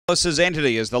Alice's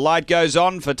Entity as the light goes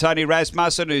on for Tony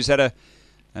Rasmussen, who's had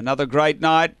another great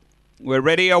night. We're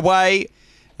ready, away.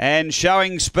 And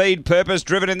showing speed, purpose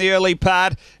driven in the early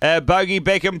part. Bogey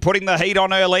Beckham putting the heat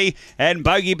on early. And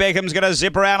Bogey Beckham's going to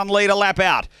zip around and lead a lap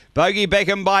out. Bogey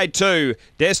Beckham by 2.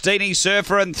 Destiny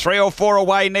Surfer and 3 or 4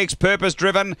 away next, purpose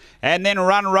driven. And then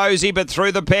Run Rosie, but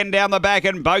through the pen down the back.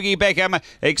 And Bogey Beckham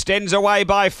extends away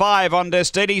by 5 on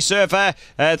Destiny Surfer.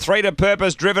 3 to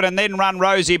purpose driven and then Run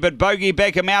Rosie. But Bogey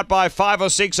Beckham out by 5 or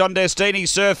 6 on Destiny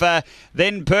Surfer.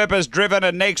 Then purpose driven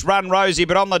and next Run Rosie.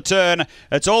 But on the turn,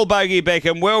 it's all Bogey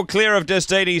Beckham. Well clear of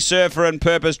Destiny Surfer and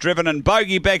Purpose Driven, and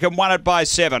Bogey Beckham won it by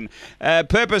 7.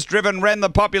 Purpose Driven ran the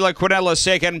popular Quinella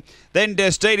second, then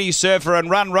Destiny Surfer and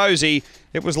Run Rosie.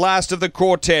 It was last of the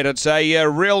quartet. It's a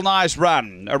real nice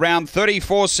run, around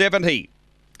 34.70.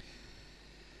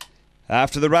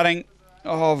 After the running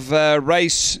of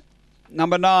race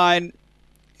number 9,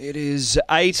 it is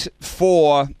 8,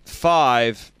 4,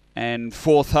 5, and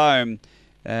fourth home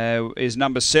is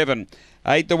number 7.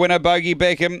 8, the winner, Bogey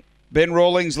Beckham. Ben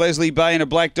Rawlings, Leslie Bain, a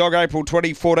Black Dog, April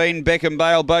 2014. Beckham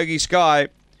Bale, Bogey Sky.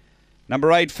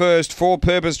 Number 8 first, 4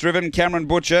 Purpose Driven, Cameron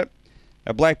Butcher.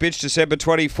 A Black Bitch, December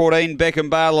 2014. Beckham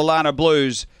Bale, Alana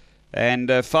Blues.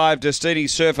 And 5 Destiny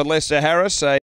Surfer, Lester Harris.